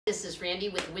This is Randy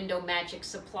with Window Magic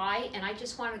Supply, and I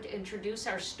just wanted to introduce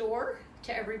our store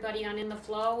to everybody on In the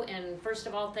Flow. And first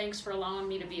of all, thanks for allowing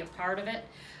me to be a part of it.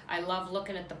 I love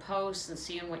looking at the posts and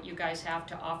seeing what you guys have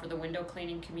to offer the window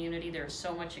cleaning community. There's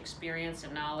so much experience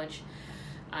and knowledge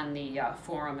on the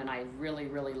forum, and I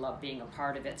really love being a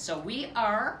part of it. So we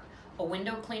are a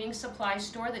window cleaning supply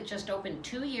store that just opened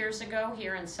 2 years ago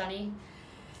here in sunny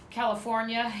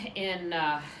California, in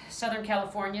Southern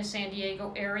California, San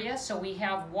Diego area. So we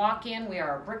have walk-in. We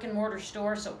are a brick and mortar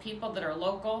store, so people that are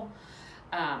local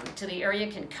to the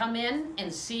area can come in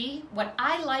and see. What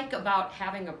I like about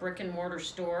having a brick and mortar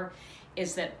store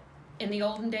is that in the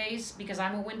olden days, because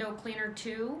I'm a window cleaner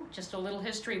too, just a little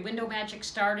history, Window Magic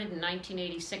started in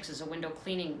 1986 as a window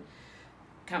cleaning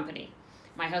company.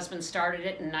 My husband started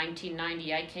it in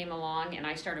 1990. I came along and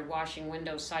I started washing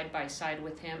windows side by side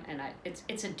with him, and it's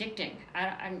addicting.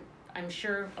 I'm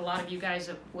sure a lot of you guys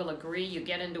will agree. You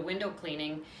get into window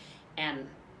cleaning and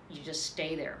you just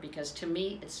stay there, because to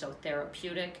me it's so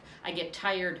therapeutic. I get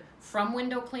tired from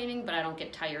window cleaning, but I don't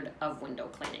get tired of window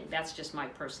cleaning. That's just my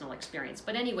personal experience.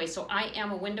 But anyway, so I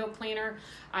am a window cleaner.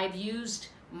 I've used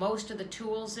most of the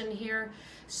tools in here,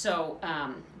 so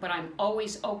but I'm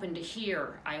always open to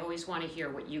hear. I always want to hear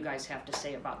what you guys have to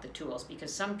say about the tools,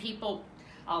 because some people,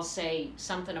 I'll say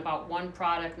something about one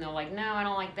product and they're like, no, I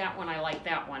don't like that one, I like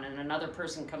that one, and another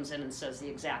person comes in and says the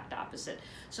exact opposite.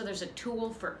 So there's a tool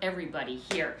for everybody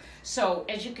here. So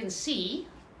as you can see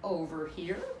over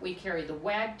here, we carry the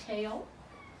Wagtail,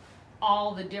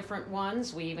 all the different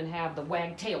ones. We even have the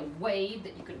Wagtail Wave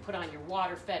that you can put on your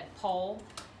water-fed pole.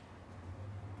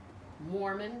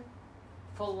 Mormon,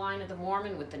 full line of the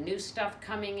Mormon with the new stuff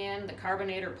coming in. The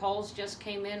Carbonator poles just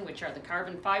came in, which are the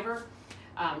carbon fiber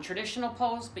traditional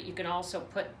poles, but you can also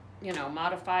put,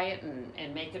 modify it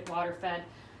and make it water fed.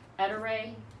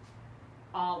 Ettore,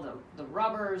 all the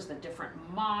rubbers, the different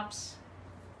mops.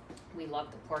 We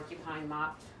love the porcupine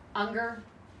mop. Unger,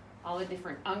 all the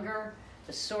different Unger,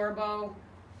 the Sorbo,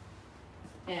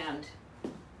 and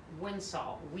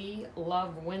Winsol. We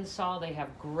love Winsol. They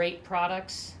have great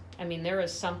products. I mean, there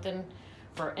is something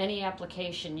for any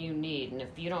application you need, and if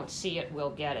you don't see it, we'll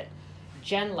get it.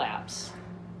 GenLabs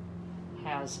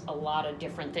has a lot of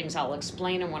different things. I'll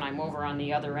explain them when I'm over on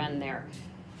the other end there.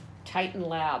 Titan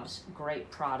Labs,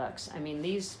 great products. I mean,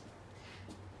 these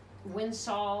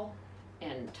Winsol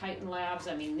and Titan Labs,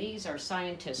 I mean, these are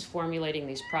scientists formulating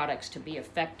these products to be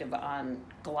effective on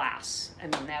glass. I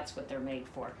mean, that's what they're made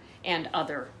for, and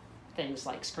other things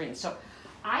like screens. So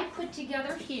I put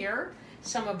together here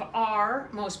some of our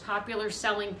most popular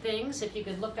selling things. If you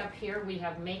could look up here, we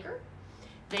have Maker.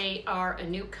 They are a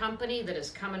new company that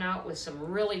is coming out with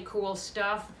some really cool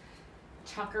stuff.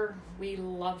 Tucker, we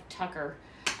love Tucker.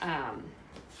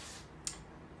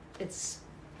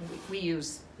 We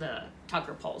use the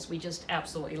Tucker poles. We just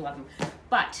absolutely love them.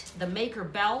 But the Maker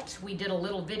belt, we did a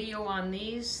little video on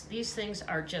these. These things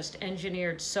are just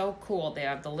engineered so cool. They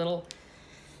have the little,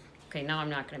 okay, now I'm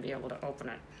not gonna be able to open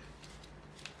it.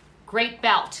 Great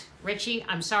belt. Richie,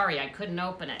 I'm sorry, I couldn't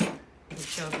open it. He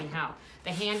showed me how.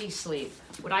 The handy sleeve.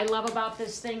 What I love about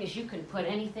this thing is you can put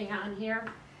anything on here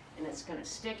and it's gonna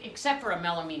stick, except for a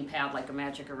melamine pad like a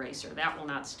magic eraser. That will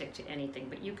not stick to anything,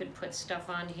 but you could put stuff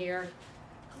on here,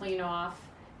 clean off,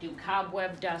 do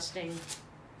cobweb dusting.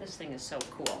 This thing is so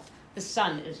cool. The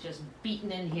sun is just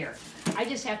beating in here. I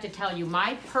just have to tell you,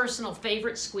 my personal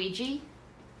favorite squeegee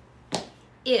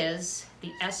is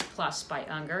the S Plus by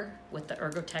Unger with the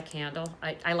Ergotech handle.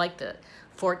 I like the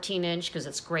 14-inch because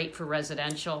it's great for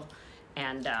residential,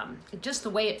 and just the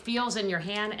way it feels in your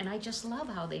hand, and I just love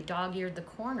how they dog-eared the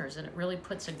corners, and it really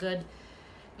puts a good,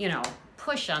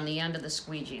 push on the end of the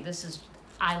squeegee.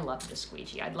 I love the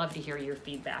squeegee. I'd love to hear your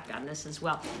feedback on this as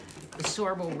well. The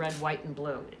Sorbo red, white, and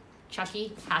blue.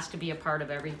 Chucky has to be a part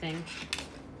of everything.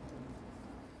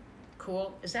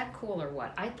 Cool. Is that cool or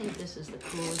what? I think this is the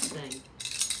coolest thing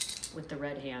with the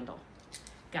red handle.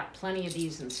 Got plenty of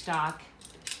these in stock.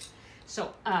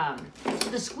 So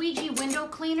the squeegee window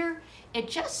cleaner, it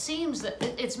just seems that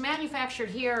it's manufactured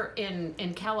here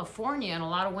in California, and a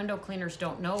lot of window cleaners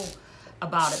don't know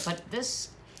about it, but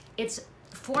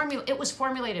it was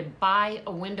formulated by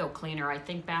a window cleaner, I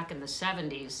think back in the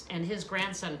 70s, and his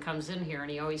grandson comes in here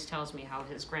and he always tells me how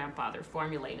his grandfather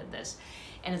formulated this.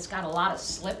 And it's got a lot of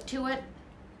slip to it,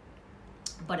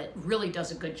 but it really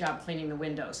does a good job cleaning the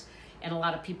windows. And a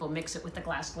lot of people mix it with the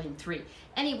Glass Gleam 3.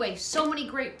 Anyway, so many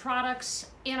great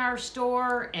products in our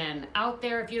store and out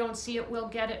there. If you don't see it, we'll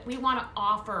get it. We want to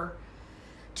offer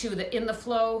to the In the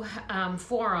Flow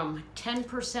forum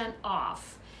 10%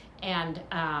 off. And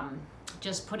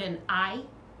just put in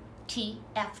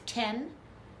ITF10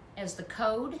 as the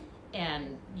code,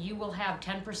 and you will have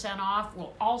 10% off.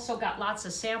 We'll also got lots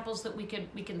of samples that we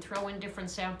can throw in different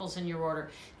samples in your order.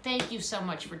 Thank you so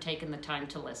much for taking the time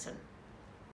to listen.